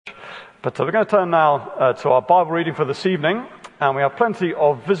But we're going to turn now to our Bible reading for this evening, and we have plenty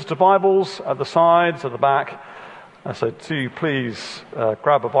of visitor Bibles at the sides, at the back. So do please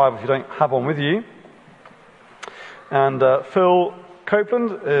grab a Bible if you don't have one with you. And Phil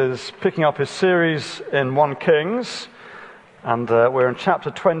Copeland is picking up his series in 1 Kings, and we're in chapter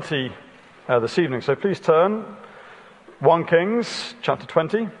 20 this evening. So please turn 1 Kings, chapter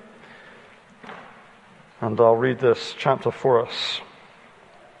 20, and I'll read this chapter for us.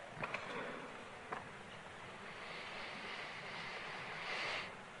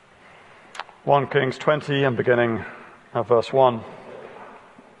 One Kings 20 and beginning at verse 1.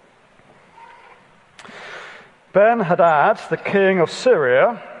 Ben-Hadad, the king of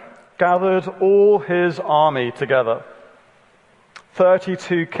Syria, gathered all his army together.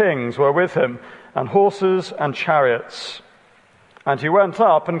 32 kings were with him, and horses and chariots. And he went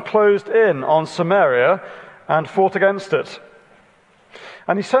up and closed in on Samaria and fought against it.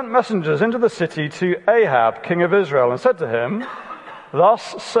 And he sent messengers into the city to Ahab, king of Israel, and said to him,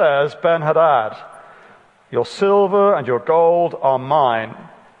 "Thus says Ben-Hadad, your silver and your gold are mine.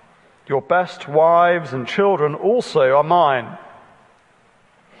 Your best wives and children also are mine."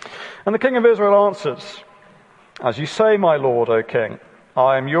 And the king of Israel answered, "As you say, my lord, O king,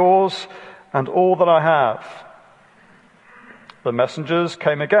 I am yours and all that I have." The messengers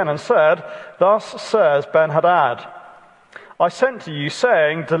came again and said, "Thus says Ben-Hadad, I sent to you,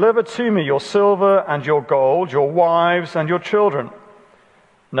 saying, deliver to me your silver and your gold, your wives and your children.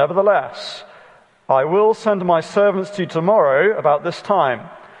 Nevertheless, I will send my servants to you tomorrow about this time,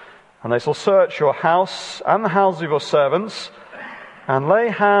 and they shall search your house and the houses of your servants, and lay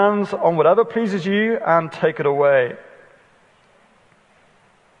hands on whatever pleases you, and take it away."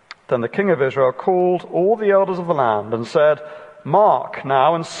 Then the king of Israel called all the elders of the land and said, "Mark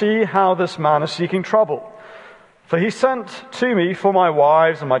now and see how this man is seeking trouble. For he sent to me for my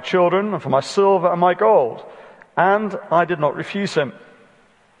wives and my children, and for my silver and my gold, and I did not refuse him."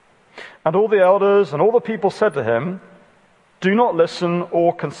 And all the elders and all the people said to him, "Do not listen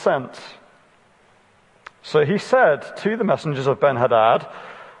or consent." So he said to the messengers of Ben-Hadad,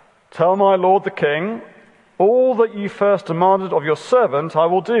 "Tell my lord the king, all that you first demanded of your servant I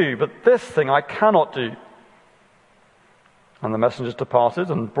will do, but this thing I cannot do." And the messengers departed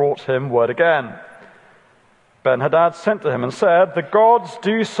and brought him word again. Ben-Hadad sent to him and said, "The gods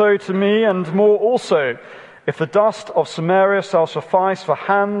do so to me and more also, if the dust of Samaria shall suffice for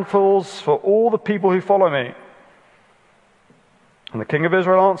handfuls for all the people who follow me." And the king of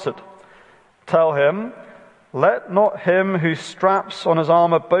Israel answered, "Tell him, let not him who straps on his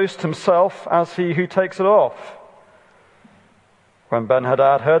armor boast himself as he who takes it off." When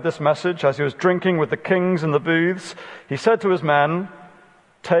Ben-Hadad heard this message, as he was drinking with the kings in the booths, he said to his men,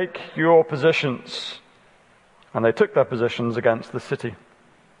 "Take your positions." And they took their positions against the city.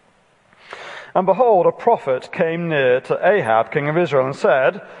 And behold, a prophet came near to Ahab, king of Israel, and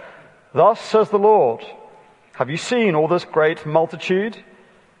said, "Thus says the Lord, have you seen all this great multitude?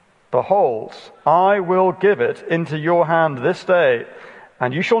 Behold, I will give it into your hand this day,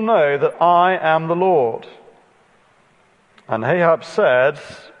 and you shall know that I am the Lord." And Ahab said,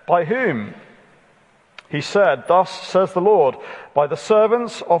 "By whom?" He said, "Thus says the Lord, by the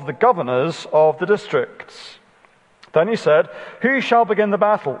servants of the governors of the districts." Then he said, "Who shall begin the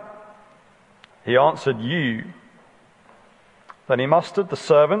battle?" He answered, "You." Then he mustered the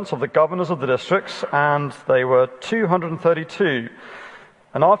servants of the governors of the districts, and they were 232.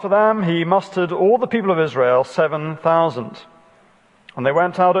 And after them he mustered all the people of Israel, 7,000. And they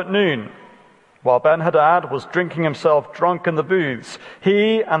went out at noon, while Ben-Hadad was drinking himself drunk in the booths,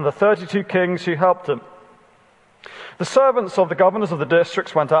 he and the 32 kings who helped him. The servants of the governors of the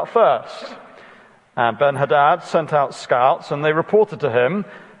districts went out first, and Ben-Hadad sent out scouts, and they reported to him,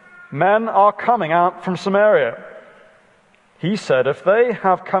 "Men are coming out from Samaria." He said, "If they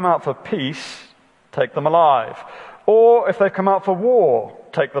have come out for peace, take them alive. Or if they come out for war,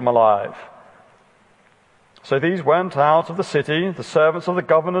 take them alive." So these went out of the city, the servants of the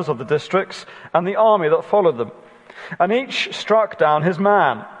governors of the districts, and the army that followed them. And each struck down his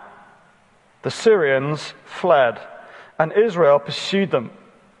man. The Syrians fled, and Israel pursued them.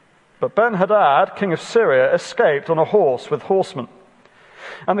 But Ben-Hadad, king of Syria, escaped on a horse with horsemen.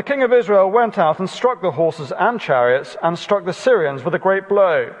 And the king of Israel went out and struck the horses and chariots, and struck the Syrians with a great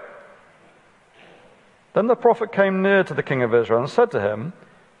blow. Then the prophet came near to the king of Israel and said to him,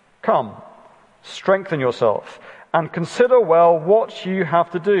 "Come, strengthen yourself, and consider well what you have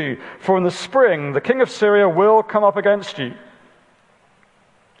to do, for in the spring the king of Syria will come up against you."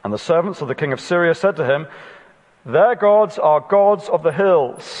 And the servants of the king of Syria said to him, "Their gods are gods of the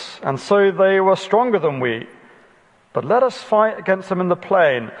hills, and so they were stronger than we. But let us fight against them in the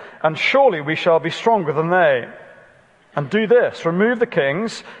plain, and surely we shall be stronger than they. And do this, remove the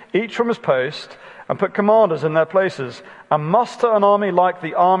kings, each from his post, and put commanders in their places, and muster an army like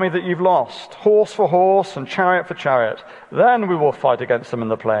the army that you've lost, horse for horse and chariot for chariot. Then we will fight against them in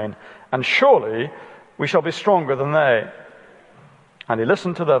the plain, and surely we shall be stronger than they. And he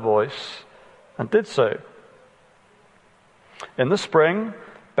listened to their voice, and did so. In the spring,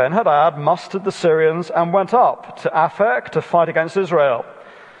 Ben-Hadad mustered the Syrians and went up to Aphek to fight against Israel.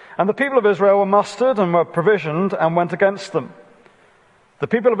 And the people of Israel were mustered and were provisioned and went against them. The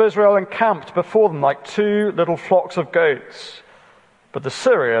people of Israel encamped before them like two little flocks of goats, but the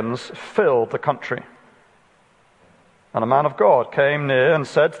Syrians filled the country. And a man of God came near and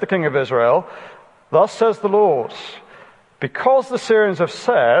said to the king of Israel, "Thus says the Lord, because the Syrians have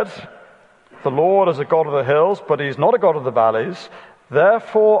said, 'The Lord is a God of the hills, but he is not a God of the valleys,'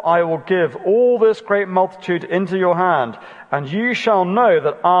 therefore I will give all this great multitude into your hand, and you shall know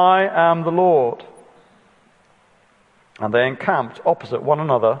that I am the Lord." And they encamped opposite one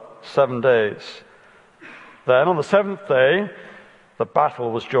another 7 days. Then on the 7th day, the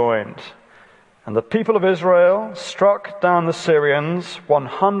battle was joined. And the people of Israel struck down the Syrians,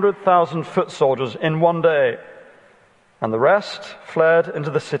 100,000 foot soldiers in 1 day. And the rest fled into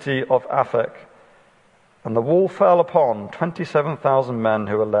the city of Aphek. And the wall fell upon 27,000 men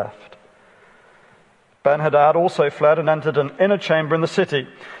who were left. Ben-Hadad also fled and entered an inner chamber in the city.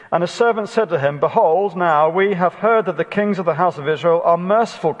 And his servant said to him, "Behold, now we have heard that the kings of the house of Israel are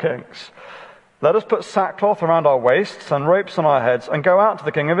merciful kings. Let us put sackcloth around our waists and ropes on our heads and go out to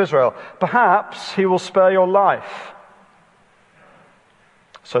the king of Israel. Perhaps he will spare your life."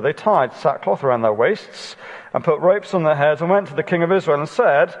 So they tied sackcloth around their waists and put ropes on their heads and went to the king of Israel and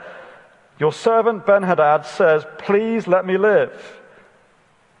said, "Your servant Ben-Hadad says, 'Please let me live.'"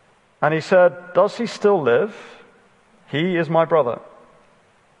 And he said, "Does he still live? He is my brother."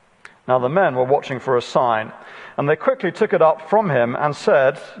 Now the men were watching for a sign, and they quickly took it up from him and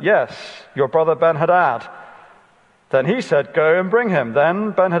said, "Yes, your brother Ben-Hadad." Then he said, "Go and bring him."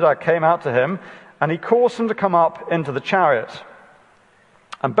 Then Ben-Hadad came out to him, and he caused him to come up into the chariot.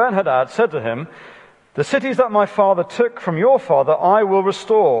 And Ben-Hadad said to him, "The cities that my father took from your father I will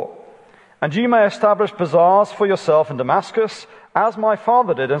restore, and you may establish bazaars for yourself in Damascus, as my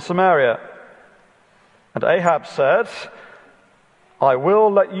father did in Samaria." And Ahab said, "I will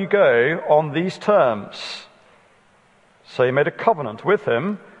let you go on these terms." So he made a covenant with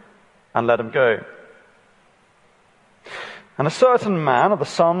him and let him go. And a certain man of the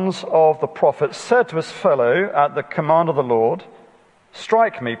sons of the prophets said to his fellow at the command of the Lord,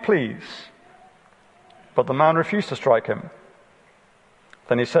 "Strike me, please." But the man refused to strike him.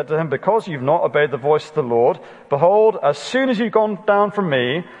 Then he said to him, "Because you've not obeyed the voice of the Lord, behold, as soon as you've gone down from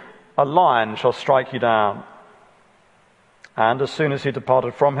me, a lion shall strike you down." And as soon as he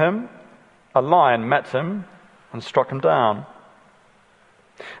departed from him, a lion met him and struck him down.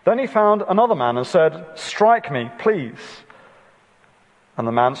 Then he found another man and said, "Strike me, please." And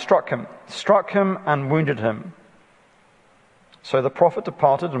the man struck him and wounded him. So the prophet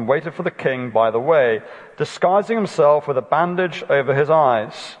departed and waited for the king by the way, disguising himself with a bandage over his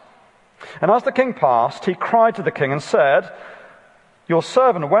eyes. And as the king passed, he cried to the king and said, "Your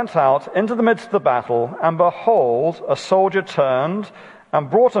servant went out into the midst of the battle, and behold, a soldier turned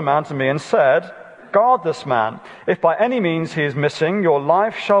and brought a man to me and said, 'Guard this man. If by any means he is missing, your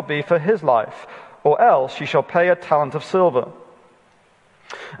life shall be for his life, or else you shall pay a talent of silver.'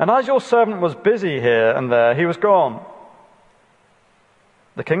 And as your servant was busy here and there, he was gone."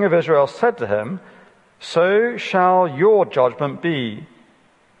 The king of Israel said to him, "So shall your judgment be.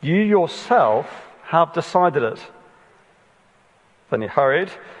 You yourself have decided it." Then he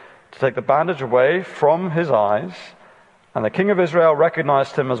hurried to take the bandage away from his eyes, and the king of Israel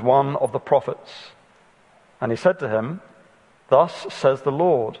recognized him as one of the prophets. And he said to him, "Thus says the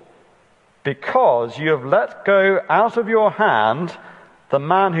Lord, because you have let go out of your hand the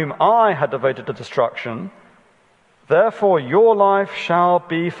man whom I had devoted to destruction, therefore your life shall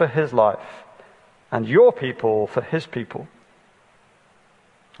be for his life, and your people for his people."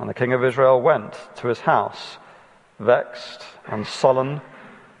 And the king of Israel went to his house, vexed and sullen,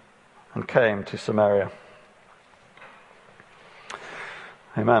 and came to Samaria.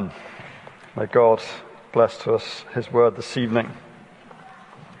 Amen. May God bless to us his word this evening.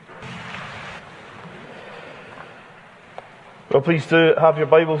 Well, please do have your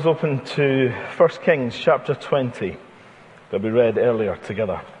Bibles open to 1 Kings chapter 20 that we read earlier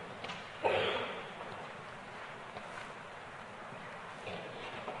together.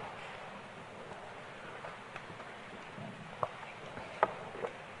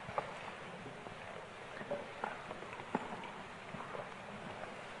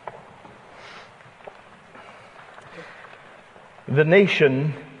 The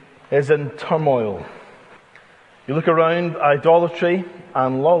nation is in turmoil. You look around, idolatry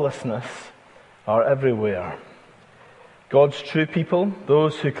and lawlessness are everywhere. God's true people,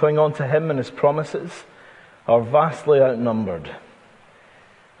 those who cling on to Him and His promises, are vastly outnumbered.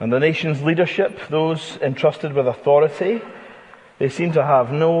 And the nation's leadership, those entrusted with authority, they seem to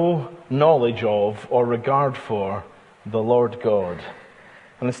have no knowledge of or regard for the Lord God.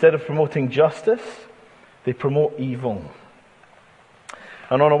 And instead of promoting justice, they promote evil.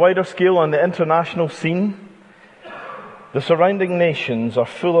 And on a wider scale, on the international scene, the surrounding nations are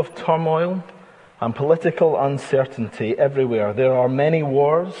full of turmoil and political uncertainty everywhere. There are many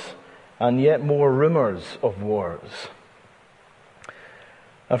wars and yet more rumors of wars.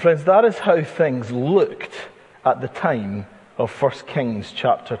 And friends, that is how things looked at the time of 1 Kings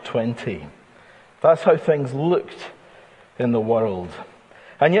chapter 20. That's how things looked in the world.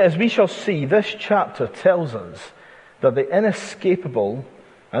 And yet, as we shall see, this chapter tells us that the inescapable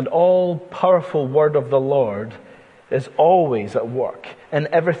and all-powerful word of the Lord is always at work in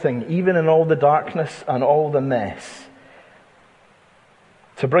everything, even in all the darkness and all the mess,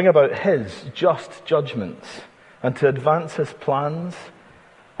 to bring about His just judgments and to advance His plans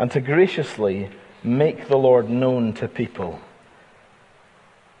and to graciously make the Lord known to people.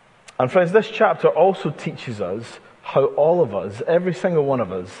 And friends, this chapter also teaches us how all of us, every single one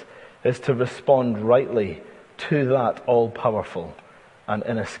of us, is to respond rightly to that all-powerful and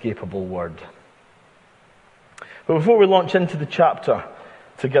inescapable word. But before we launch into the chapter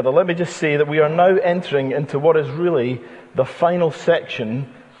together, let me just say that we are now entering into what is really the final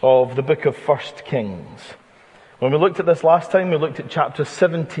section of the book of 1 Kings. When we looked at this last time, we looked at chapters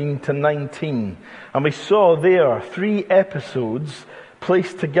 17 to 19, and we saw there 3 episodes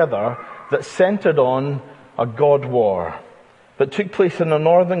placed together that centered on a God war that took place in the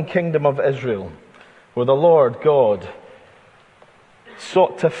northern kingdom of Israel, where the Lord God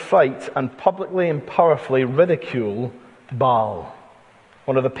sought to fight and publicly and powerfully ridicule Baal,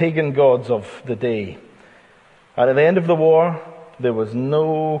 one of the pagan gods of the day. And at the end of the war, there was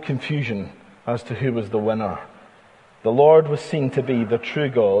no confusion as to who was the winner. The Lord was seen to be the true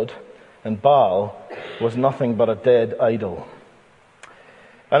God, and Baal was nothing but a dead idol.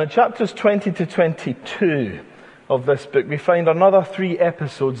 And in chapters 20 to 22 of this book, we find another 3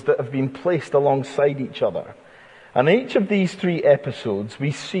 episodes that have been placed alongside each other. And in each of these 3 episodes,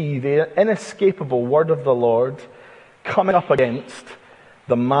 we see the inescapable word of the Lord coming up against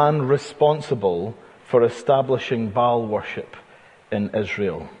the man responsible for establishing Baal worship in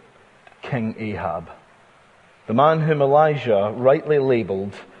Israel, King Ahab. The man whom Elijah rightly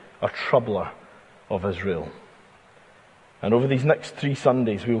labelled a troubler of Israel. And over these next 3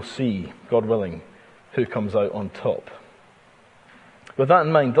 Sundays, we will see, God willing, who comes out on top. With that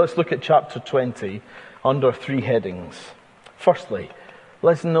in mind, let's look at chapter 20 under 3 headings. Firstly,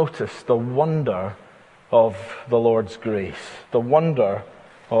 let's notice the wonder of the Lord's grace. The wonder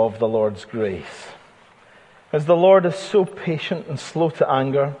of the Lord's grace. As the Lord is so patient and slow to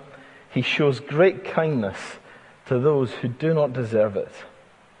anger, He shows great kindness to those who do not deserve it.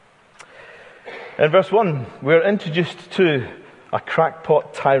 In verse 1, we're introduced to a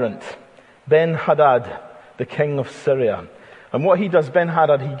crackpot tyrant, Ben-Hadad, the king of Syria. And what he does,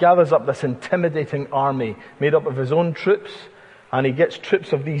 Ben-Hadad, he gathers up this intimidating army made up of his own troops, and he gets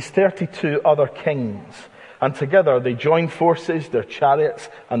troops of these 32 other kings. And together they join forces, their chariots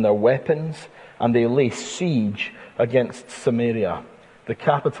and their weapons, and they lay siege against Samaria, the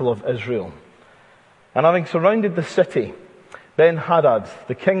capital of Israel. And having surrounded the city, Ben-Hadad,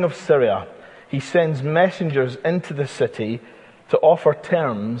 the king of Syria, he sends messengers into the city to offer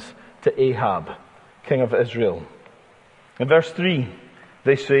terms to Ahab, king of Israel. In verse 3,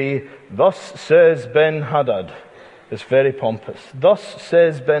 they say, "Thus says Ben-Hadad," it's very pompous. "Thus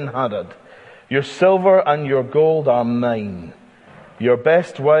says Ben-Hadad, your silver and your gold are mine. Your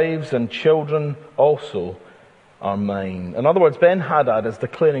best wives and children also are mine." In other words, Ben-Hadad is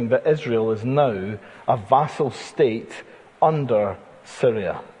declaring that Israel is now a vassal state under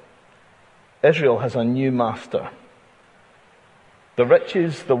Syria. Israel has a new master. The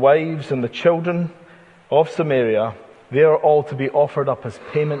riches, the wives, and the children of Samaria, they are all to be offered up as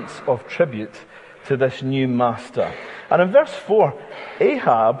payments of tribute to this new master. And in verse 4,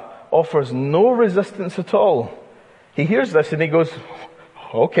 Ahab offers no resistance at all. He hears this and he goes,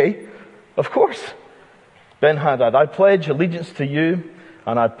 "Okay, of course. Ben-Hadad, I pledge allegiance to you,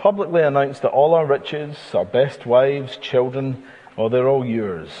 and I publicly announce that all our riches, our best wives, children, they're all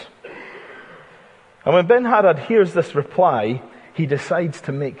yours." And when Ben-Hadad hears this reply, he decides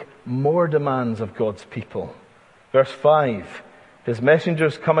to make more demands of God's people. Verse 5, His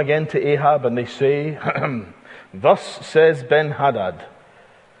messengers come again to Ahab and they say, Thus says Ben-Hadad,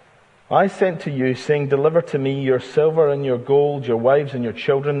 I sent to you, saying, Deliver to me your silver and your gold, your wives and your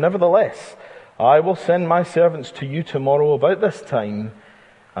children. Nevertheless, I will send my servants to you tomorrow about this time,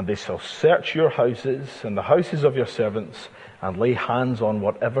 and they shall search your houses and the houses of your servants, and lay hands on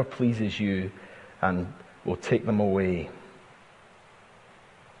whatever pleases you, and will take them away.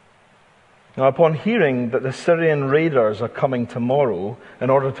 Now, upon hearing that the Syrian raiders are coming tomorrow in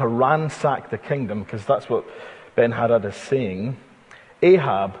order to ransack the kingdom, because that's what Ben-Hadad is saying,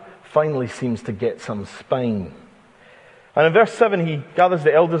 Ahab finally seems to get some spine. And in verse 7, he gathers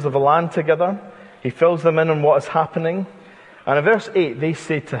the elders of the land together. He fills them in on what is happening. And in verse 8, they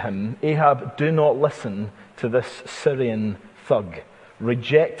say to him, Ahab, do not listen to this Syrian thug.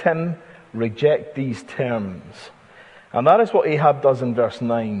 Reject him, reject these terms. And that is what Ahab does in verse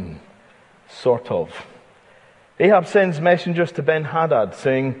 9. Sort of. Ahab sends messengers to Ben-Hadad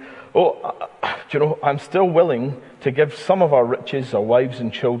saying, I'm still willing to give some of our riches, our wives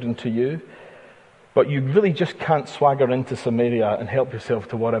and children to you, but you really just can't swagger into Samaria and help yourself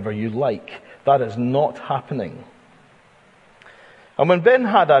to whatever you like. That is not happening. And when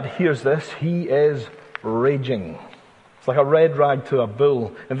Ben-Hadad hears this, he is raging. It's like a red rag to a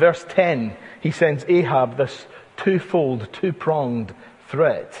bull. In verse 10, he sends Ahab this twofold, two-pronged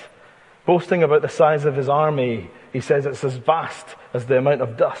threat. Boasting about the size of his army, he says it's as vast as the amount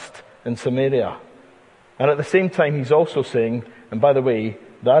of dust in Samaria. And at the same time, he's also saying, and by the way,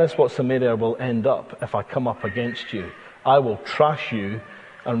 that is what Samaria will end up if I come up against you. I will trash you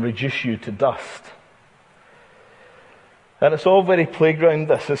and reduce you to dust. And it's all very playground,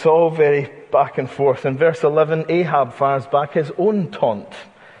 this. It's all very back and forth. In verse 11, Ahab fires back his own taunt.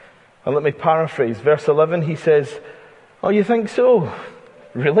 And let me paraphrase. Verse 11, he says, Oh, you think so?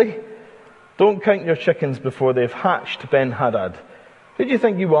 Really? Don't count your chickens before they've hatched, Ben-Hadad. Who do you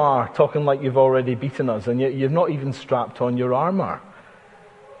think you are, talking like you've already beaten us, and yet you've not even strapped on your armor?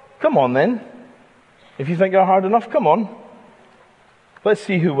 Come on then. If you think you're hard enough, come on. Let's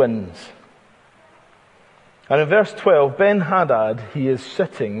see who wins. And in verse 12, Ben-Hadad, he is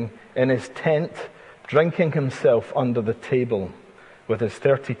sitting in his tent, drinking himself under the table with his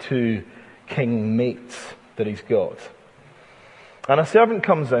 32 king mates that he's got. And a servant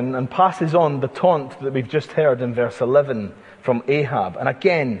comes in and passes on the taunt that we've just heard in verse 11 from Ahab. And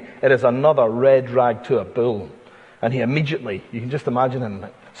again, it is another red rag to a bull. And he immediately, you can just imagine him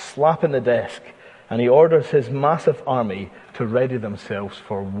slapping the desk, and he orders his massive army to ready themselves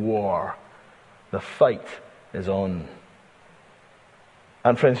for war. The fight is on.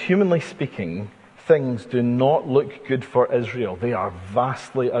 And friends, humanly speaking, things do not look good for Israel. They are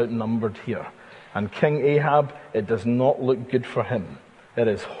vastly outnumbered here. And King Ahab, it does not look good for him. It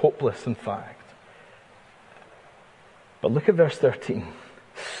is hopeless, in fact. But look at verse 13.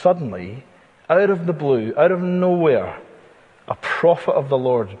 Suddenly, out of the blue, out of nowhere, a prophet of the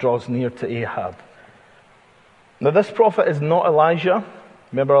Lord draws near to Ahab. Now, this prophet is not Elijah.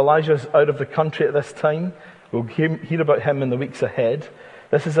 Remember, Elijah's out of the country at this time. We'll hear about him in the weeks ahead.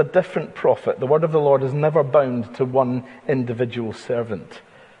 This is a different prophet. The word of the Lord is never bound to one individual servant.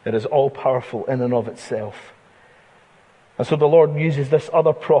 It is all-powerful in and of itself. And so the Lord uses this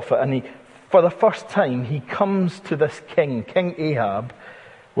other prophet, and for the first time, he comes to this king, King Ahab,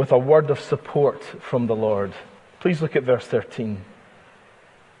 with a word of support from the Lord. Please look at verse 13.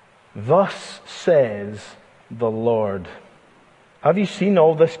 Thus says the Lord, have you seen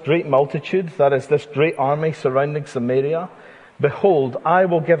all this great multitude, that is, this great army surrounding Samaria? Behold, I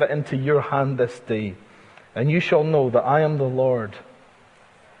will give it into your hand this day, and you shall know that I am the Lord.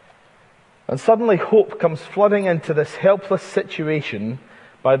 And suddenly hope comes flooding into this helpless situation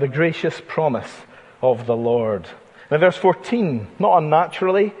by the gracious promise of the Lord. Now, verse 14, not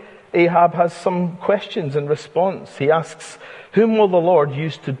unnaturally, Ahab has some questions in response. He asks, whom will the Lord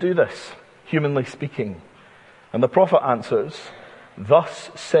use to do this, humanly speaking? And the prophet answers,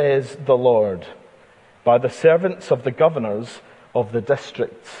 thus says the Lord, by the servants of the governors of the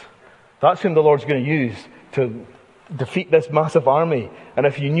districts. That's whom the Lord's going to use to defeat this massive army. And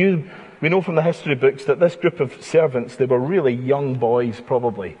if you knew, we know from the history books that this group of servants, they were really young boys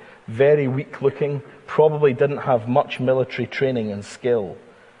probably, very weak looking, probably didn't have much military training and skill.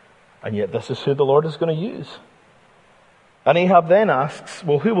 And yet this is who the Lord is going to use. And Ahab then asks,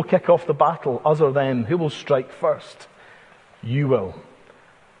 well, who will kick off the battle, us or them? Who will strike first? You will,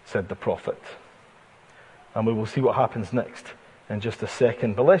 said the prophet. And we will see what happens next in just a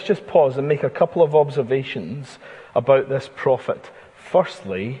second. But let's just pause and make a couple of observations about this prophet.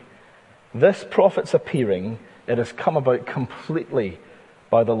 Firstly, this prophet's appearing, it has come about completely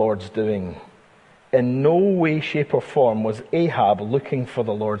by the Lord's doing. in no way, shape, or form was Ahab looking for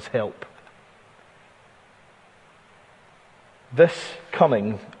the Lord's help. This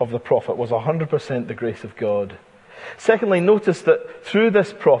coming of the prophet was 100% the grace of God. Secondly, notice that through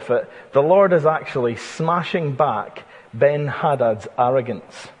this prophet, the Lord is actually smashing back Ben-Hadad's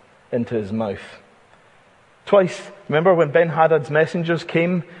arrogance into his mouth. Twice, remember when Ben-Hadad's messengers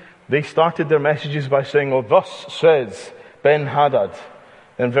came, they started their messages by saying, "Oh, thus says Ben-Hadad,"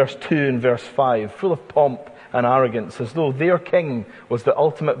 in verse 2 and verse 5, full of pomp and arrogance, as though their king was the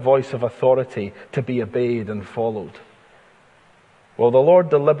ultimate voice of authority to be obeyed and followed. Well, the Lord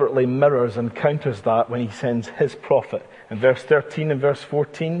deliberately mirrors and counters that when he sends his prophet. In verse 13 and verse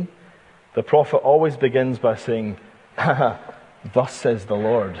 14, the prophet always begins by saying, "Thus says the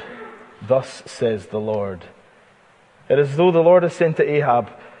Lord. Thus says the Lord." It is as though the Lord has said to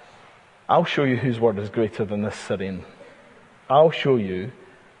Ahab, "I'll show you whose word is greater than this Syrian. I'll show you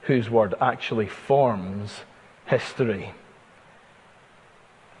whose word actually forms history."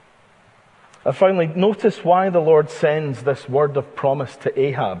 And finally, notice why the Lord sends this word of promise to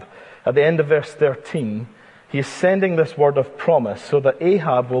Ahab. At the end of verse 13, he is sending this word of promise so that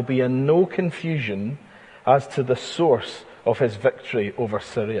Ahab will be in no confusion as to the source of his victory over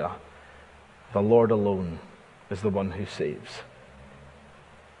Syria. The Lord alone is the one who saves.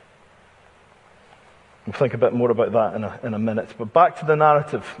 We'll think a bit more about that in a minute. But back to the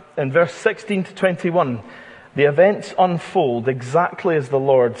narrative. In verse 16 to 21, the events unfold exactly as the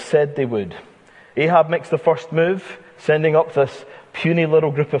Lord said they would. Ahab makes the first move, sending up this puny little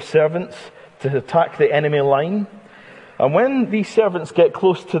group of servants to attack the enemy line. And when these servants get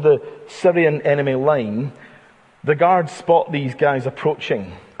close to the Syrian enemy line, the guards spot these guys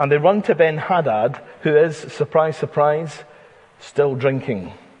approaching. And they run to Ben-Hadad, who is, surprise, surprise, still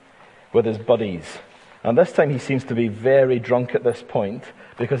drinking with his buddies. And this time he seems to be very drunk at this point,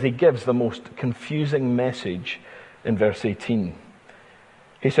 because he gives the most confusing message in verse 18.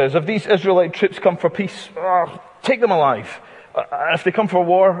 He says, "If these Israelite troops come for peace, take them alive. If they come for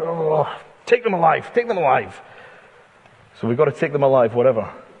war, take them alive, take them alive." So we've got to take them alive, whatever.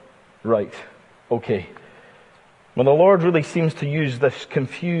 Right, okay. When the Lord really seems to use this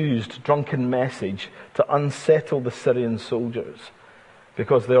confused, drunken message to unsettle the Syrian soldiers,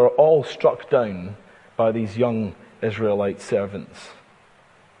 because they are all struck down by these young Israelite servants.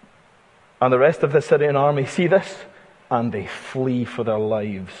 And the rest of the Syrian army see this, and they flee for their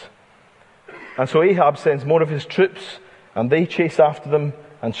lives. And so Ahab sends more of his troops, and they chase after them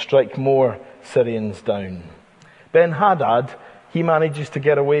and strike more Syrians down. Ben-Hadad, he manages to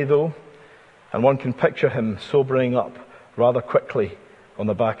get away though, and one can picture him sobering up rather quickly on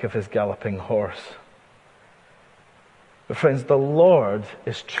the back of his galloping horse. But friends, the Lord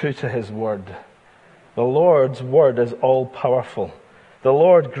is true to his word. The Lord's word is all-powerful. The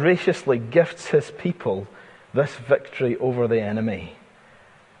Lord graciously gifts his people this victory over the enemy.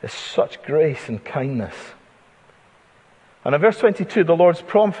 It's such grace and kindness. And in verse 22, the Lord's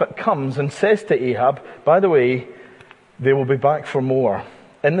prophet comes and says to Ahab, by the way, they will be back for more.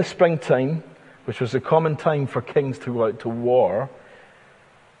 In the springtime, which was a common time for kings to go out to war,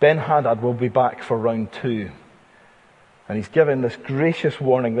 Ben-Hadad will be back for round 2. And he's given this gracious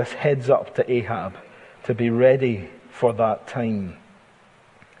warning, this heads up to Ahab to be ready for that time.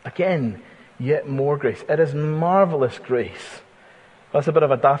 Again, yet more grace. It is marvelous grace. That's a bit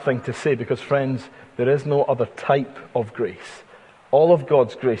of a daft thing to say because, friends, there is no other type of grace. All of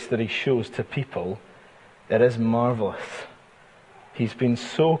God's grace that he shows to people, it is marvelous. He's been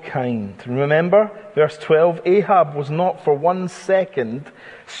so kind. Remember, verse 12, Ahab was not for 1 second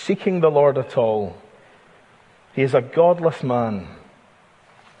seeking the Lord at all. He is a godless man.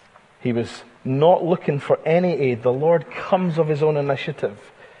 He was not looking for any aid. The Lord comes of his own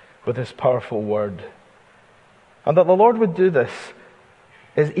initiative with his powerful word. And that the Lord would do this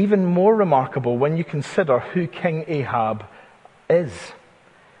is even more remarkable when you consider who King Ahab is.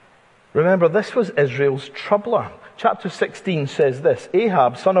 Remember, this was Israel's troubler. Chapter 16 says this,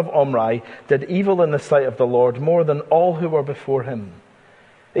 Ahab, son of Omri, did evil in the sight of the Lord more than all who were before him.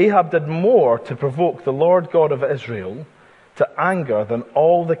 Ahab did more to provoke the Lord God of Israel to anger than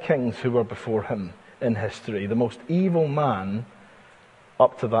all the kings who were before him in history. The most evil man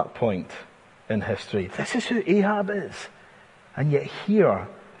up to that point in history. This is who Ahab is. And yet here,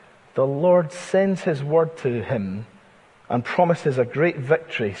 the Lord sends his word to him and promises a great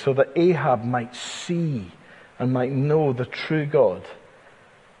victory so that Ahab might see and might know the true God.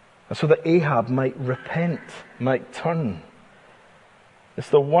 And so that Ahab might repent, might turn. It's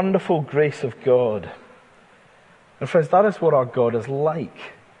the wonderful grace of God. And friends, that is what our God is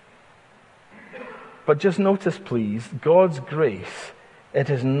like. But just notice, please, God's grace It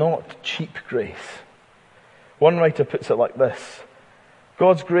is not cheap grace. One writer puts it like this: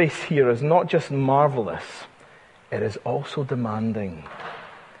 God's grace here is not just marvelous, it is also demanding.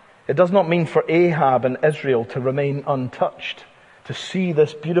 It does not mean for Ahab and Israel to remain untouched, to see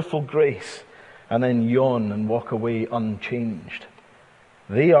this beautiful grace and then yawn and walk away unchanged.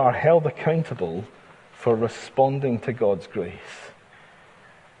 They are held accountable for responding to God's grace.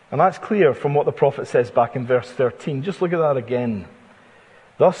 And that's clear from what the prophet says back in verse 13. Just look at that again.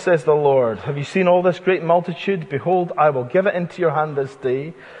 Thus says the Lord, have you seen all this great multitude? Behold, I will give it into your hand this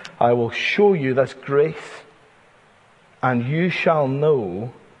day. I will show you this grace, and you shall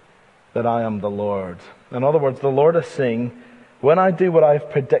know that I am the Lord. In other words, the Lord is saying, when I do what I've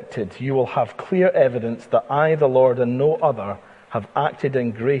predicted, you will have clear evidence that I, the Lord, and no other, have acted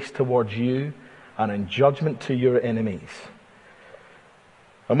in grace towards you and in judgment to your enemies.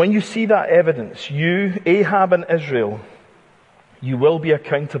 And when you see that evidence, you, Ahab and Israel, you will be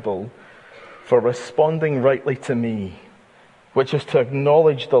accountable for responding rightly to me, which is to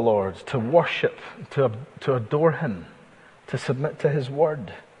acknowledge the Lord, to worship, to adore him, to submit to his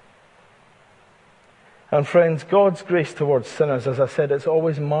word. And friends, God's grace towards sinners, as I said, it's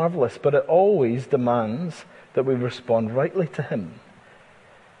always marvelous, but it always demands that we respond rightly to him.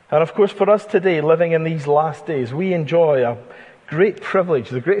 And of course, for us today, living in these last days, we enjoy a great privilege,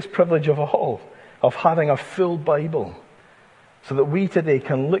 the greatest privilege of all, of having a full Bible, so that we today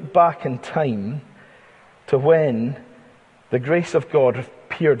can look back in time to when the grace of God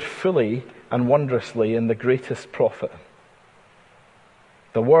appeared fully and wondrously in the greatest prophet,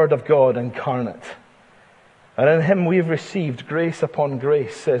 the Word of God incarnate. And in him we've received grace upon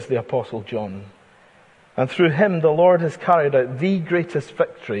grace, says the Apostle John. And through him the Lord has carried out the greatest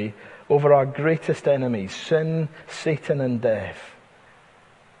victory over our greatest enemies, sin, Satan, and death.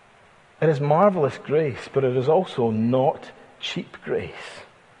 It is marvelous grace, but it is also not cheap grace.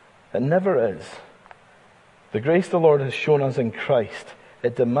 It never is. The grace the Lord has shown us in Christ,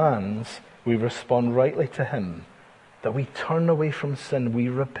 it demands we respond rightly to him, that we turn away from sin, we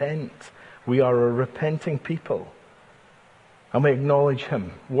repent. We are a repenting people. And we acknowledge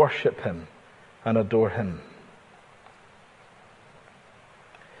him, worship him, and adore him.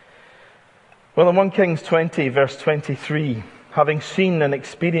 Well, in 1 Kings 20, verse 23, having seen and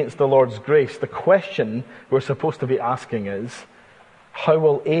experienced the Lord's grace, the question we're supposed to be asking is, how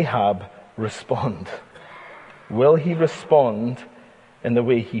will Ahab respond? Will he respond in the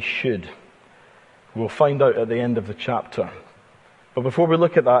way he should? We'll find out at the end of the chapter. But before we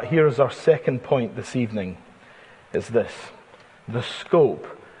look at that, here is our second point this evening, is this: the scope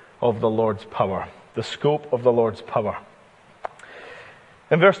of the Lord's power. The scope of the Lord's power.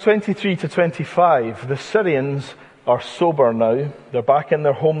 In verse 23 to 25, the Syrians are sober now. They're back in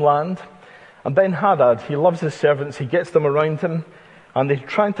their homeland. And Ben-Hadad, he loves his servants, he gets them around him, and they're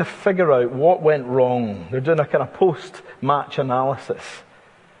trying to figure out what went wrong. They're doing a kind of post-match analysis.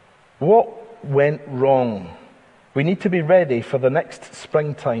 What went wrong? We need to be ready for the next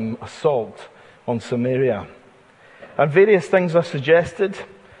springtime assault on Samaria. And various things are suggested.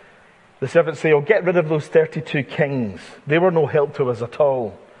 The servants say, get rid of those 32 kings. They were no help to us at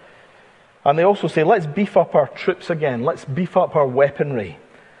all. And they also say, let's beef up our troops again. Let's beef up our weaponry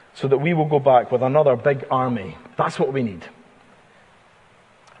so that we will go back with another big army. That's what we need.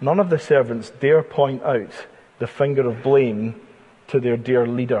 None of the servants dare point out the finger of blame to their dear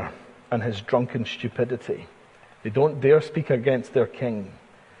leader and his drunken stupidity. They don't dare speak against their king.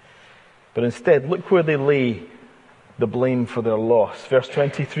 But instead, look where they lay the blame for their loss. Verse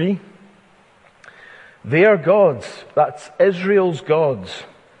 23. Their gods, that's Israel's gods,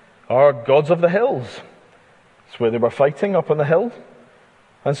 are gods of the hills. That's where they were fighting, up on the hill.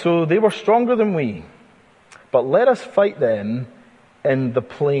 And so they were stronger than we. But let us fight them in the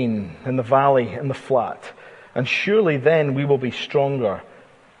plain, in the valley, in the flat. And surely then we will be stronger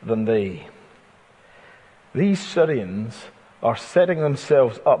than they. These Syrians are setting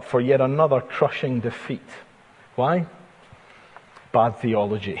themselves up for yet another crushing defeat. Why? Bad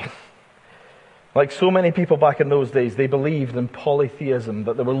theology. Like so many people back in those days, they believed in polytheism,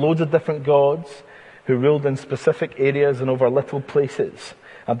 that there were loads of different gods who ruled in specific areas and over little places.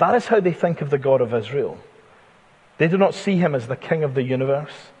 And that is how they think of the God of Israel. They do not see him as the king of the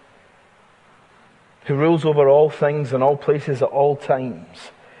universe, who rules over all things and all places at all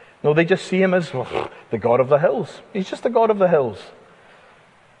times. No, they just see him as the God of the hills. He's just the God of the hills.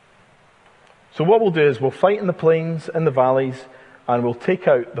 So what we'll do is we'll fight in the plains, in the valleys, and we'll take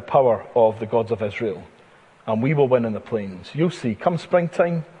out the power of the gods of Israel. And we will win in the plains. You'll see. Come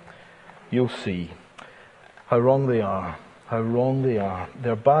springtime, you'll see how wrong they are. How wrong they are.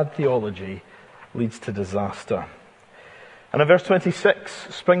 Their bad theology leads to disaster. And in verse 26,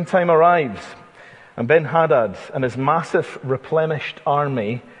 6, springtime arrives, and Ben-Hadad and his massive replenished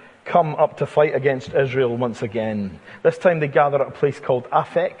army come up to fight against Israel once again. This time they gather at a place called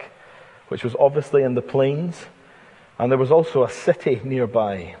Aphek, which was obviously in the plains, and there was also a city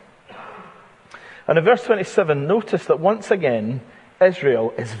nearby. And in verse 27, notice that once again,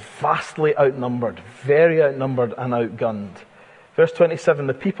 Israel is vastly outnumbered, very outnumbered and outgunned. Verse 27,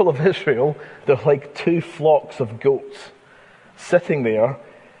 the people of Israel, they're like 2 flocks of goats sitting there,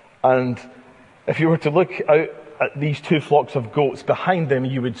 and if you were to look out at these 2 flocks of goats, behind them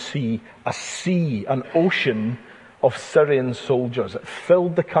you would see a sea, an ocean of Syrian soldiers. It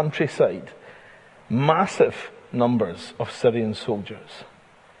filled the countryside. Massive numbers of Syrian soldiers.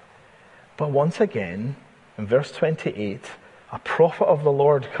 But once again, in verse 28, a prophet of the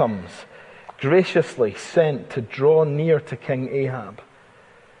Lord comes, graciously sent to draw near to King Ahab.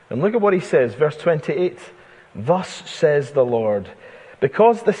 And look at what he says, verse 28. Thus says the Lord,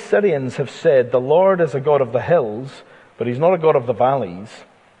 because the Syrians have said, the Lord is a God of the hills, but he's not a God of the valleys,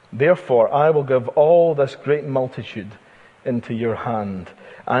 therefore I will give all this great multitude into your hand,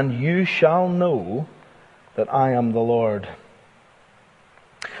 and you shall know that I am the Lord.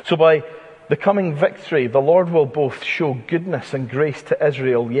 So by the coming victory, the Lord will both show goodness and grace to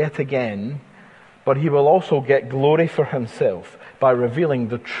Israel yet again, but he will also get glory for himself by revealing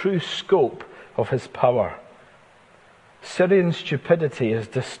the true scope of his power. Syrian stupidity has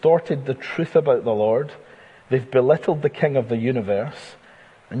distorted the truth about the Lord. They've belittled the King of the universe,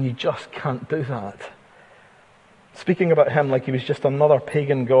 and you just can't do that. Speaking about him like he was just another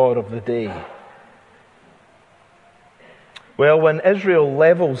pagan god of the day. Well, when Israel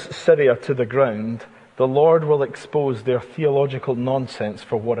levels Syria to the ground, the Lord will expose their theological nonsense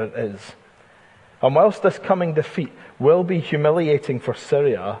for what it is. And whilst this coming defeat will be humiliating for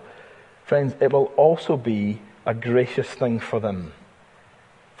Syria, friends, it will also be a gracious thing for them.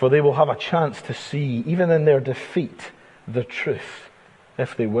 For they will have a chance to see, even in their defeat, the truth.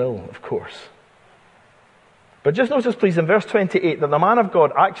 If they will, of course. But just notice, please, in verse 28, that the man of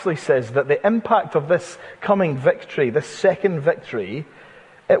God actually says that the impact of this coming victory, this second victory,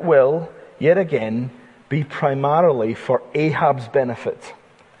 it will, yet again, be primarily for Ahab's benefit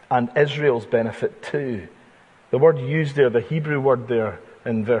and Israel's benefit too. The word used there, the Hebrew word there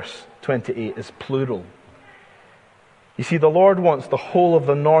in verse 28, is plural. You see, the Lord wants the whole of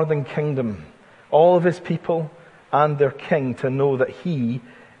the northern kingdom, all of his people and their king, to know that he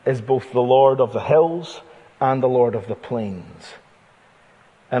is both the Lord of the hills and the Lord of the plains.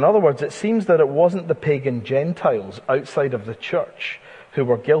 In other words, it seems that it wasn't the pagan Gentiles outside of the church who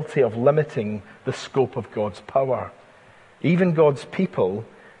were guilty of limiting the scope of God's power. Even God's people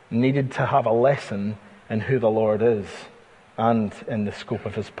needed to have a lesson in who the Lord is and in the scope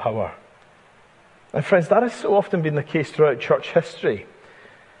of his power. And friends, that has so often been the case throughout church history.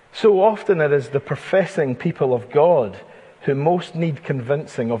 So often it is the professing people of God who most need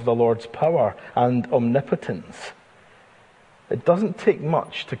convincing of the Lord's power and omnipotence. It doesn't take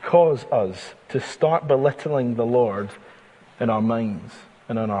much to cause us to start belittling the Lord in our minds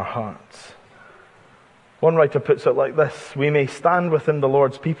and in our hearts. One writer puts it like this: we may stand within the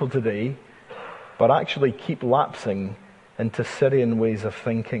Lord's people today, but actually keep lapsing into Syrian ways of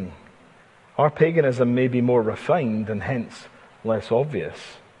thinking. Our paganism may be more refined and hence less obvious,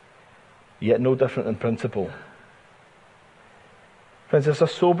 yet no different in principle. Friends, it's a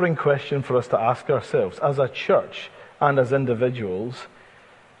sobering question for us to ask ourselves as a church and as individuals.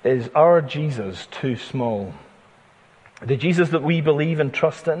 Is our Jesus too small? The Jesus that we believe and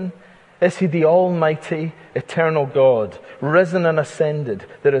trust in, is he the almighty, eternal God, risen and ascended?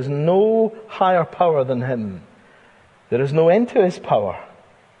 There is no higher power than him. There is no end to his power.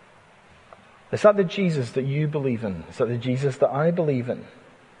 Is that the Jesus that you believe in? Is that the Jesus that I believe in?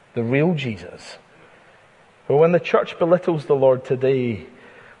 The real Jesus? Well, when the church belittles the Lord today,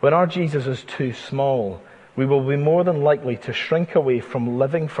 when our Jesus is too small, we will be more than likely to shrink away from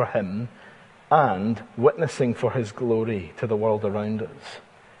living for him and witnessing for his glory to the world around us.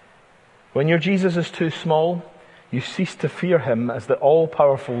 When your Jesus is too small, you cease to fear him as the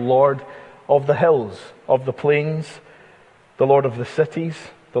all-powerful Lord of the hills, of the plains, the Lord of the cities,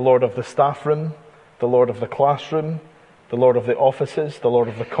 the Lord of the staff room, the Lord of the classroom, the Lord of the offices, the Lord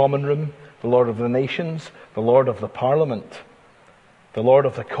of the common room, the Lord of the nations, the Lord of the parliament, the Lord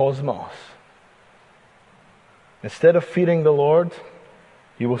of the cosmos. Instead of fearing the Lord,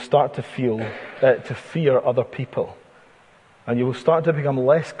 you will start to fear other people. And you will start to become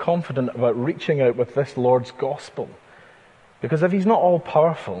less confident about reaching out with this Lord's gospel. Because if he's not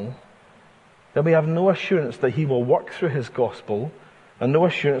all-powerful, then we have no assurance that he will work through his gospel and no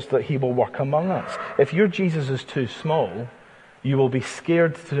assurance that he will work among us. If your Jesus is too small, you will be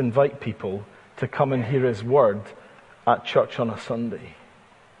scared to invite people to come and hear his word at church on a Sunday.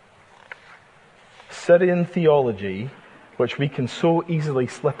 Syrian theology, which we can so easily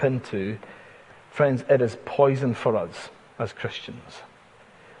slip into, friends, it is poison for us as Christians.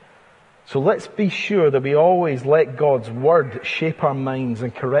 So let's be sure that we always let God's word shape our minds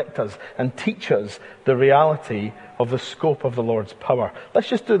and correct us and teach us the reality of the scope of the Lord's power. Let's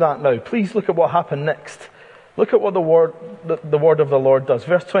just do that now. Please look at what happened next. Look at what the word of the Lord does.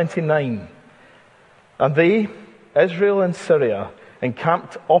 Verse 29. And they, Israel and Syria,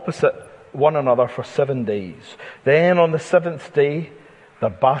 encamped opposite one another for 7 days. Then on the 7th day, the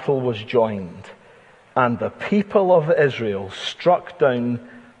battle was joined. And the people of Israel struck down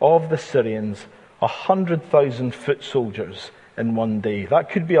of the Syrians 100,000 foot soldiers in 1 day.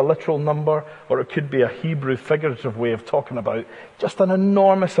 That could be a literal number, or it could be a Hebrew figurative way of talking about just an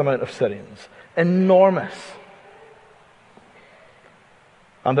enormous amount of Syrians. Enormous.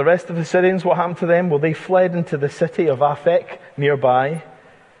 And the rest of the Syrians, what happened to them? Well, they fled into the city of Aphek nearby,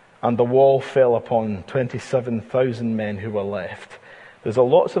 and the wall fell upon 27,000 men who were left. There's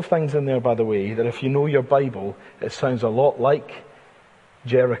lots of things in there, by the way, that if you know your Bible, it sounds a lot like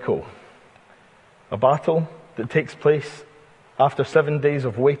Jericho. A battle that takes place after 7 days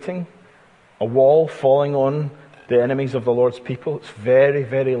of waiting, a wall falling on the enemies of the Lord's people. It's very,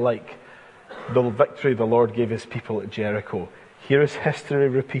 very like the victory the Lord gave his people at Jericho. Here is history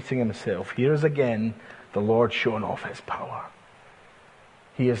repeating himself. Here is again the Lord showing off his power.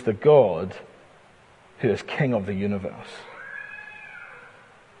 He is the God who is King of the universe.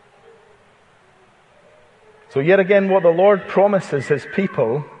 So yet again, what the Lord promises his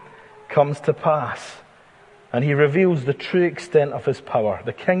people comes to pass. And he reveals the true extent of his power.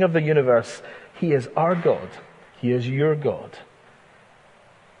 The King of the universe, he is our God. He is your God.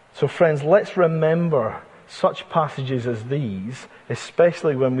 So friends, let's remember such passages as these,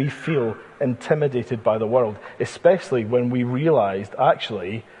 especially when we feel intimidated by the world, especially when we realized,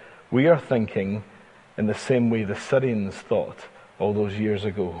 actually, we are thinking in the same way the Syrians thought all those years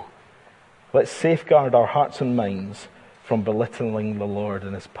ago. Let's safeguard our hearts and minds from belittling the Lord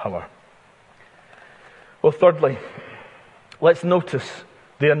and his power. Well, thirdly, let's notice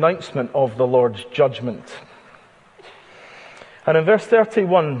the announcement of the Lord's judgment. And in verse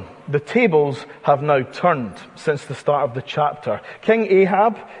 31, the tables have now turned since the start of the chapter. King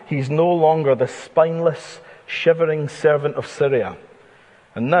Ahab, he's no longer the spineless, shivering servant of Syria.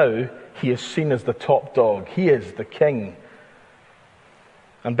 And now he is seen as the top dog. He is the king.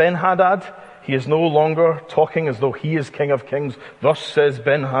 And Ben-Hadad, he is no longer talking as though he is King of Kings. Thus says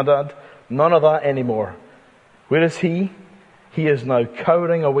Ben-Hadad. None of that anymore. Where is he? He is now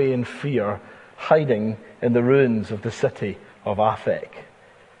cowering away in fear, hiding in the ruins of the city of Aphek.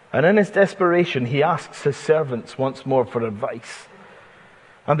 And in his desperation, he asks his servants once more for advice.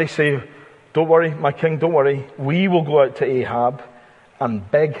 And they say, don't worry, my king, don't worry. We will go out to Ahab and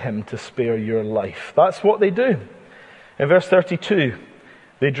beg him to spare your life. That's what they do. In verse 32,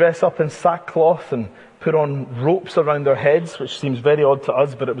 they dress up in sackcloth and put on ropes around their heads, which seems very odd to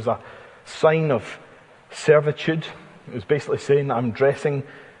us, but it was a sign of servitude. It was basically saying, I'm dressing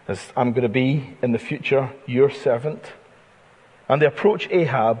as I'm going to be in the future your servant. And they approach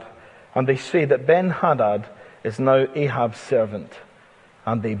Ahab and they say that Ben-Hadad is now Ahab's servant.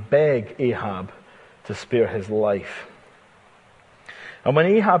 And they beg Ahab to spare his life. And when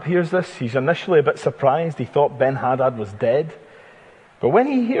Ahab hears this, he's initially a bit surprised. He thought Ben-Hadad was dead. But when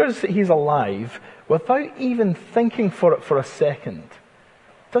he hears that he's alive, without even thinking for it for a second,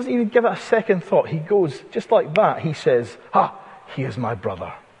 doesn't even give it a second thought, he goes just like that. He says, he is my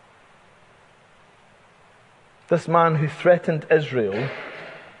brother. This man who threatened Israel,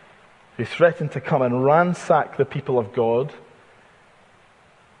 who threatened to come and ransack the people of God,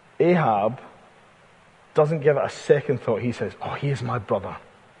 Ahab doesn't give it a second thought. He says, he is my brother.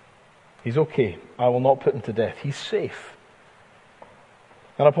 He's okay. I will not put him to death. He's safe.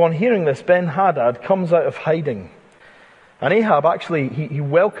 And upon hearing this, Ben-Hadad comes out of hiding. And Ahab actually, he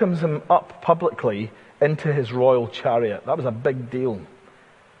welcomes him up publicly into his royal chariot. That was a big deal.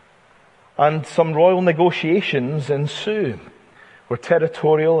 And some royal negotiations ensue, where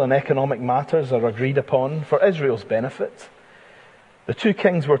territorial and economic matters are agreed upon for Israel's benefit. The two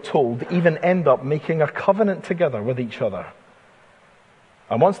kings were told to even end up making a covenant together with each other.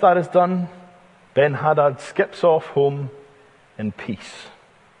 And once that is done, Ben-Hadad skips off home in peace.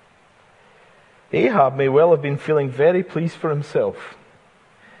 Ahab may well have been feeling very pleased for himself.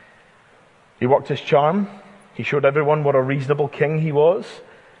 He worked his charm. He showed everyone what a reasonable king he was.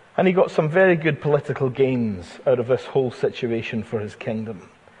 And he got some very good political gains out of this whole situation for his kingdom.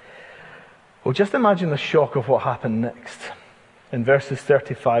 Well, just imagine the shock of what happened next. in verses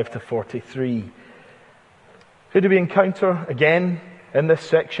 35 to 43. Who do we encounter again in this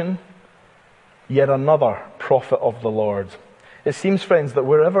section? Yet another prophet of the Lord. It seems, friends, that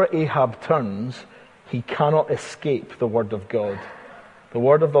wherever Ahab turns, he cannot escape the word of God. The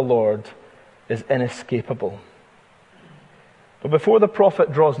word of the Lord is inescapable. But before the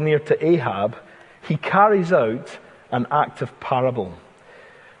prophet draws near to Ahab, he carries out an act of parable,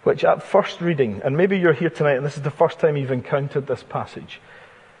 which at first reading, and maybe you're here tonight and this is the first time you've encountered this passage,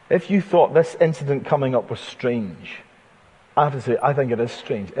 if you thought this incident coming up was strange, I have to say, I think it is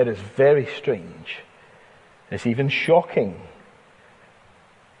strange. It is very strange. It's even shocking.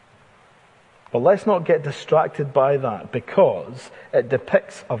 But let's not get distracted by that, because it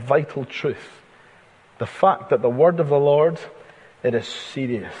depicts a vital truth. The fact that the word of the Lord, it is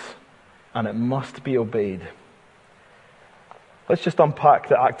serious and it must be obeyed. Let's just unpack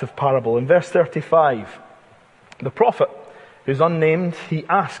the act of parable. In verse 35, the prophet, who's unnamed, he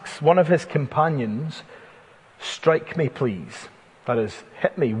asks one of his companions, "Strike me, please." That is,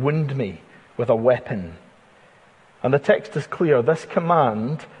 hit me, wound me with a weapon. And the text is clear. This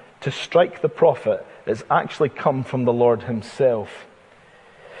command to strike the prophet has actually come from the Lord himself.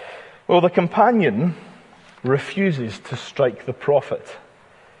 Well, the companion refuses to strike the prophet.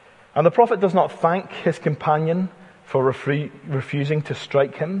 And the prophet does not thank his companion for refusing to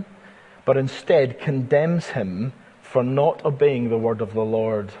strike him, but instead condemns him for not obeying the word of the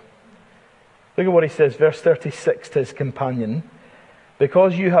Lord. Look at what he says, verse 36 to his companion.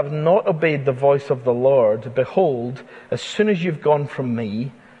 "Because you have not obeyed the voice of the Lord, behold, as soon as you've gone from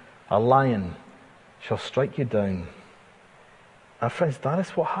me, a lion shall strike you down." And friends, that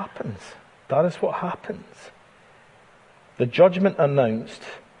is what happens. That is what happens. The judgment announced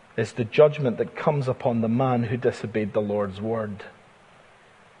is the judgment that comes upon the man who disobeyed the Lord's word.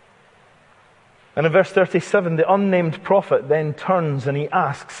 And in verse 37, the unnamed prophet then turns and he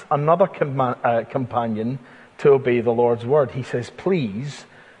asks another companion to obey the Lord's word. He says, "Please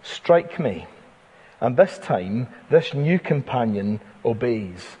strike me." And this time, this new companion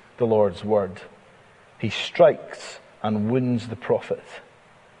obeys the Lord's word. He strikes and wounds the prophet.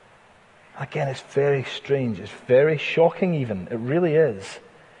 Again, it's very strange. It's very shocking even. It really is.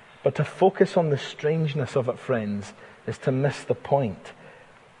 But to focus on the strangeness of it, friends, is to miss the point.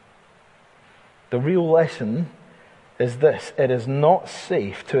 The real lesson is this: it is not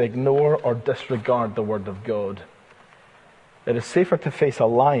safe to ignore or disregard the word of God. It is safer to face a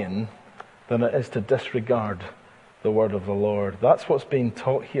lion than it is to disregard the word of the Lord. That's what's being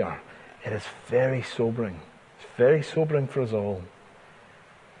taught here. It is very sobering. It's very sobering for us all.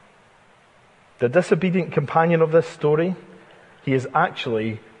 The disobedient companion of this story, he is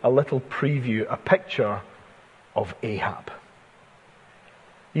actually a little preview, a picture of Ahab.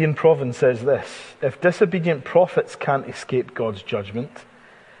 Ian Provan says this: if disobedient prophets can't escape God's judgment,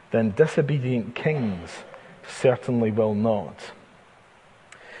 then disobedient kings certainly will not.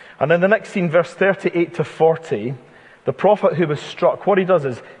 And in the next scene, verse 38 to 40, the prophet who was struck, what he does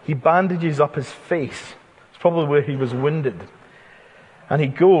is he bandages up his face. It's probably where he was wounded. And he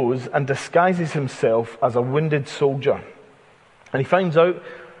goes and disguises himself as a wounded soldier. And he finds out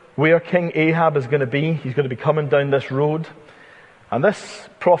where King Ahab is going to be. He's going to be coming down this road. And this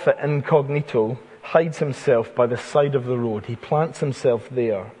prophet incognito hides himself by the side of the road. He plants himself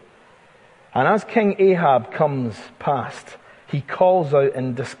there. And as King Ahab comes past, he calls out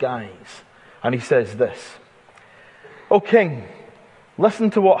in disguise. And he says this: "O king, listen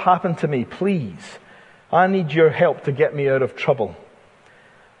to what happened to me, please. I need your help to get me out of trouble.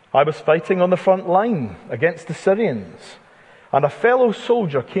 I was fighting on the front line against the Syrians, and a fellow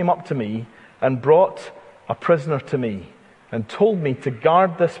soldier came up to me and brought a prisoner to me and told me to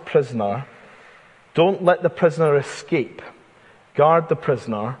guard this prisoner. Don't let the prisoner escape. Guard the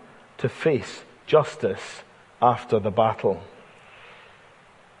prisoner to face justice after the battle."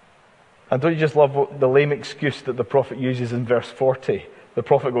 And don't you just love the lame excuse that the prophet uses in verse 40? The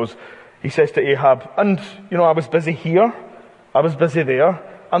prophet he says to Ahab, "And, I was busy here, I was busy there,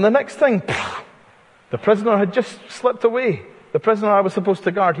 and the next thing, the prisoner had just slipped away. The prisoner I was supposed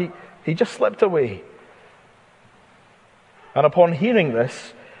to guard, he just slipped away." And upon hearing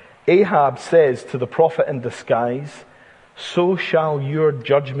this, Ahab says to the prophet in disguise, "So shall your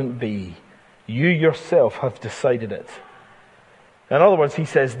judgment be. You yourself have decided it." In other words, he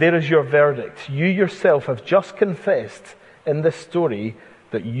says, there is your verdict. You yourself have just confessed in this story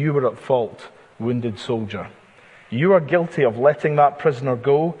that you were at fault, wounded soldier. You are guilty of letting that prisoner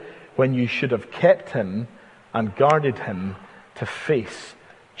go when you should have kept him and guarded him to face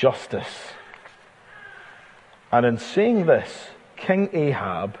justice. And in saying this, King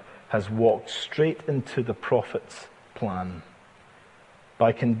Ahab has walked straight into the prophet's plan.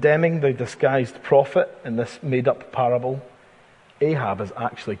 By condemning the disguised prophet in this made-up parable, Ahab is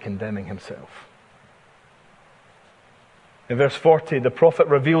actually condemning himself. In verse 40, the prophet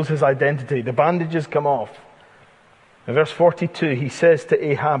reveals his identity. The bandages come off. In verse 42, he says to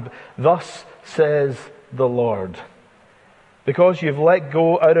Ahab, "Thus says the Lord, because you've let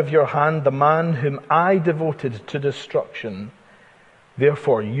go out of your hand the man whom I devoted to destruction,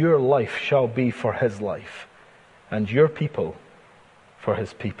 therefore your life shall be for his life, and your people for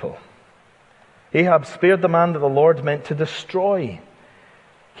his people." Ahab spared the man that the Lord meant to destroy.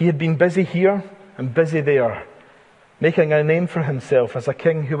 He had been busy here and busy there, making a name for himself as a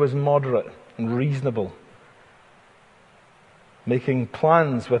king who was moderate and reasonable, making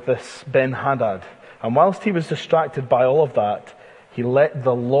plans with this Ben-Hadad. And whilst he was distracted by all of that, he let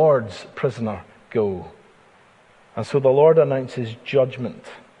the Lord's prisoner go. And so the Lord announces judgment.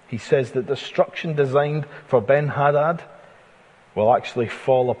 He says that destruction designed for Ben-Hadad will actually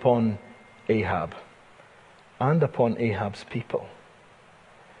fall upon Ahab and upon Ahab's people.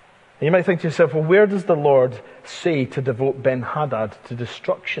 And you might think to yourself, well, where does the Lord say to devote Ben-Hadad to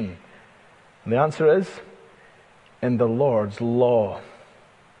destruction? And the answer is, in the Lord's law.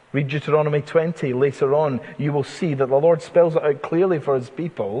 Read Deuteronomy 20 later on. You will see that the Lord spells it out clearly for his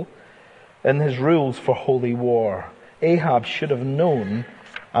people in his rules for holy war. Ahab should have known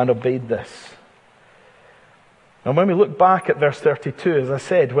and obeyed this. And when we look back at verse 32, as I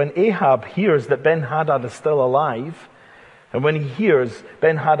said, when Ahab hears that Ben-Hadad is still alive, and when he hears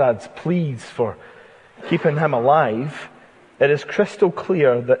Ben-Hadad's pleas for keeping him alive, it is crystal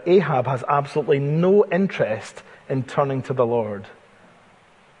clear that Ahab has absolutely no interest in turning to the Lord.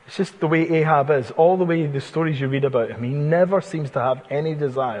 It's just the way Ahab is. All the way the stories you read about him, he never seems to have any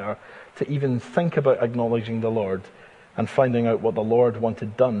desire to even think about acknowledging the Lord and finding out what the Lord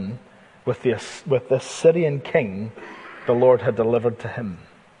wanted done with this Syrian king the Lord had delivered to him.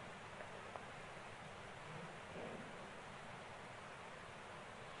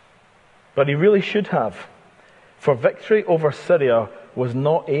 But he really should have. For victory over Syria was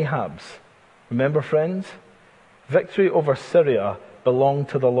not Ahab's. Remember, friends? Victory over Syria belonged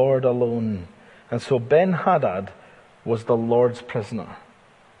to the Lord alone. And so Ben-Hadad was the Lord's prisoner,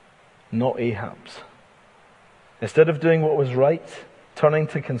 not Ahab's. Instead of doing what was right, turning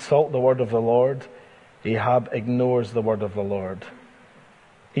to consult the word of the Lord, Ahab ignores the word of the Lord.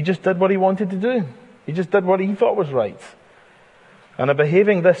 He just did what he wanted to do. He just did what he thought was right. And in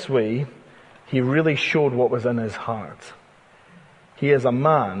behaving this way, he really showed what was in his heart. He is a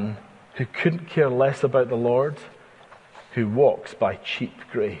man who couldn't care less about the Lord, who walks by cheap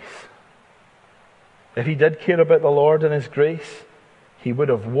grace. If he did care about the Lord and his grace, he would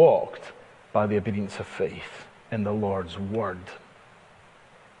have walked by the obedience of faith in the Lord's word.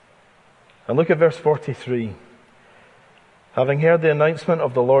 And look at verse 43. Having heard the announcement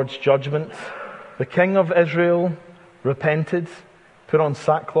of the Lord's judgment, the king of Israel repented, put on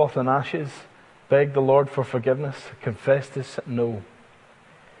sackcloth and ashes, begged the Lord for forgiveness, confessed his sin. No.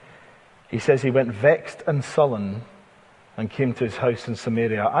 He says he went vexed and sullen and came to his house in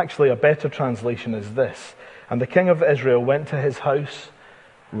Samaria. Actually, a better translation is this. And the king of Israel went to his house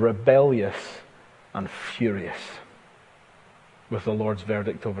rebellious and furious with the Lord's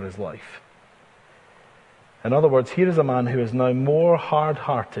verdict over his life. In other words, here is a man who is now more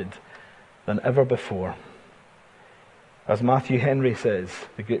hard-hearted than ever before. As Matthew Henry says,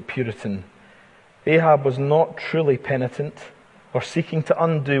 the great Puritan, Ahab was not truly penitent or seeking to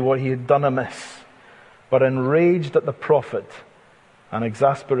undo what he had done amiss, but enraged at the prophet and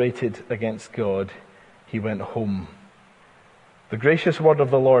exasperated against God, he went home. The gracious word of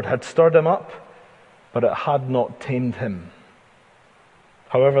the Lord had stirred him up, but it had not tamed him.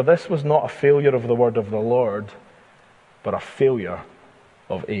 However, this was not a failure of the word of the Lord, but a failure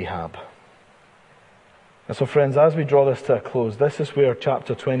of Ahab. And so, friends, as we draw this to a close, this is where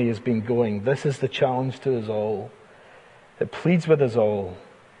chapter 20 has been going. This is the challenge to us all. It pleads with us all.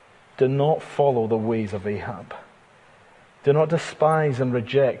 Do not follow the ways of Ahab. Do not despise and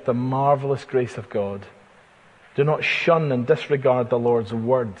reject the marvelous grace of God. Do not shun and disregard the Lord's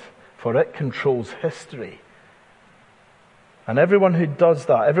word, for it controls history. And everyone who does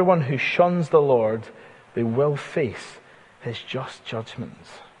that, everyone who shuns the Lord, they will face his just judgments.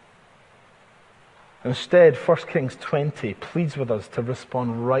 Instead, 1 Kings 20 pleads with us to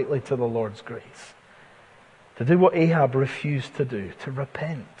respond rightly to the Lord's grace. To do what Ahab refused to do, to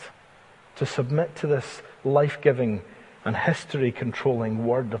repent, to submit to this life-giving and history-controlling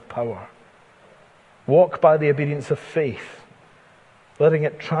word of power. Walk by the obedience of faith, letting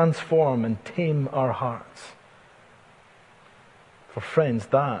it transform and tame our hearts. For friends,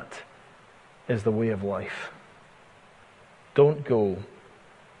 that is the way of life. Don't go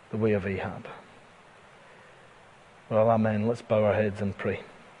the way of Ahab. Well, amen. Let's bow our heads and pray.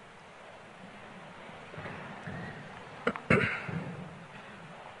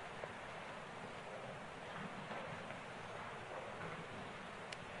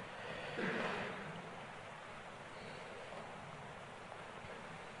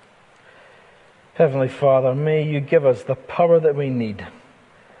 Heavenly Father, may you give us the power that we need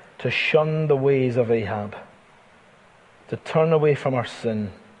to shun the ways of Ahab, to turn away from our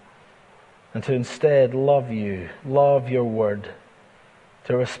sin, and to instead love you, love your word,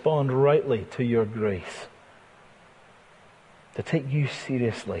 to respond rightly to your grace, to take you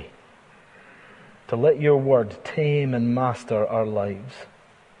seriously, to let your word tame and master our lives.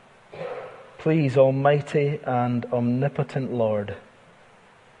 Please, Almighty and omnipotent Lord,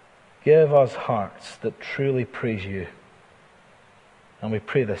 give us hearts that truly praise you. And we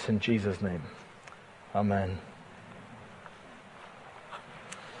pray this in Jesus' name. Amen.